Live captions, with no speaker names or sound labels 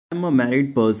am a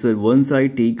married person. Once I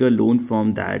take a loan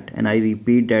from that and I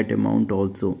repeat that amount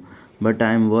also. But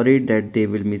I am worried that they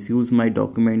will misuse my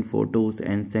document photos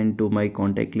and send to my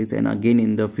contact list, and again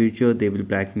in the future they will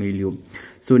blackmail you.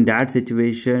 So in that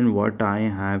situation, what I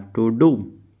have to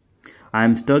do? I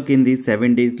am stuck in this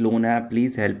 7 days loan app.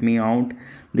 Please help me out.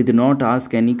 They did not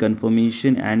ask any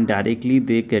confirmation and directly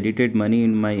they credited money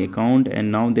in my account,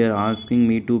 and now they are asking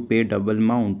me to pay double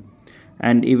amount.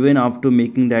 And even after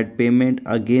making that payment,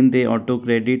 again they auto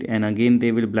credit and again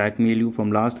they will blackmail you.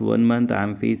 From last 1 month I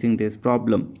am facing this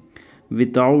problem.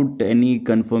 Without any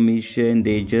confirmation,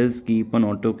 they just keep on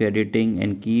auto crediting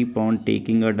and keep on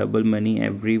taking a double money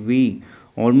every week.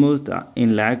 Almost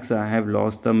in lakhs I have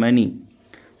lost the money.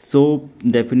 So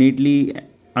definitely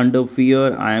under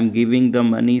fear I am giving the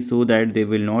money so that they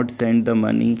will not send the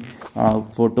money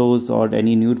photos or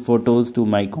any nude photos to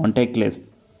my contact list.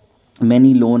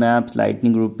 Many loan apps: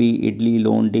 Lightning Rupee, Italy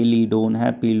Loan, Daily Loan,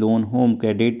 Happy Loan, Home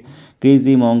Credit,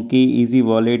 Crazy Monkey, Easy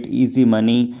Wallet, Easy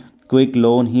Money, Quick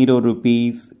Loan, Hero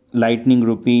Rupees, Lightning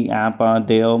Rupee app are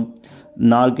there.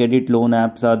 Now credit loan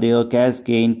apps are there: Cash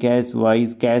Gain, Cash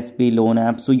Wise, Cash Pay loan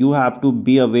apps. So you have to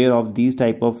be aware of these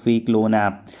type of fake loan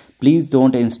app. Please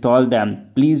don't install them.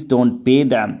 Please don't pay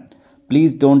them.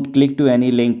 Please don't click to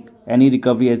any link any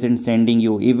recovery agent sending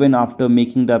you. Even after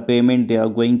making the payment, they are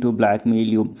going to blackmail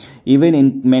you. Even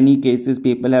in many cases,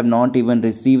 people have not even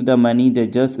received the money. They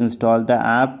just install the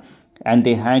app and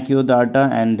they hack your data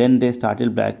and then they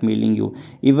started blackmailing you.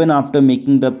 Even after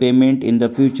making the payment, in the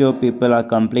future people are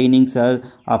complaining, sir,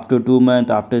 after 2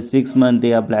 months, after 6 months,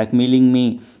 they are blackmailing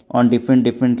me on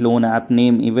different loan app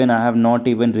name. Even I have not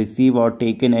even received or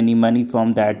taken any money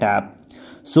from that app.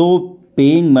 So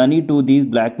paying money to these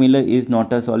blackmailer is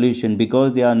not a solution,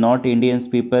 because they are not Indians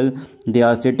people. They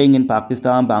are sitting in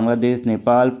Pakistan, Bangladesh,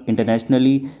 Nepal,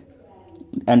 internationally,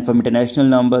 and from international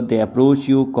number they approach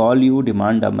you, call you,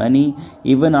 demand the money.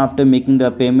 Even after making the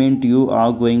payment, you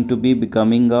are going to be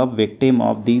becoming a victim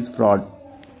of these fraud.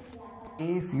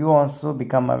 If you also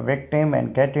become a victim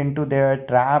and get into their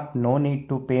trap, no need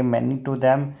to pay money to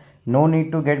them, no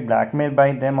need to get blackmailed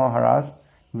by them or harassed.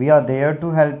 We are there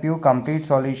to help you. Complete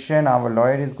solution our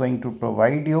lawyer is going to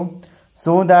provide you,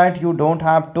 so that you don't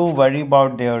have to worry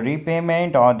about their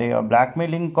repayment or their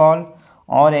blackmailing call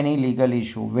or any legal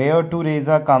issue. Where to raise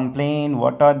a complaint,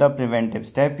 what are the preventive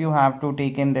steps you have to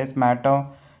take in this matter,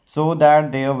 so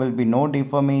that there will be no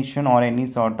defamation or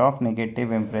any sort of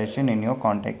negative impression in your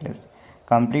contact list.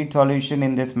 Complete solution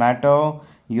in this matter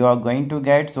you are going to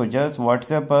get. So just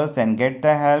WhatsApp us and get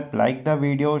the help. Like the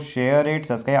video, share it,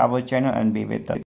 subscribe our channel and be with us.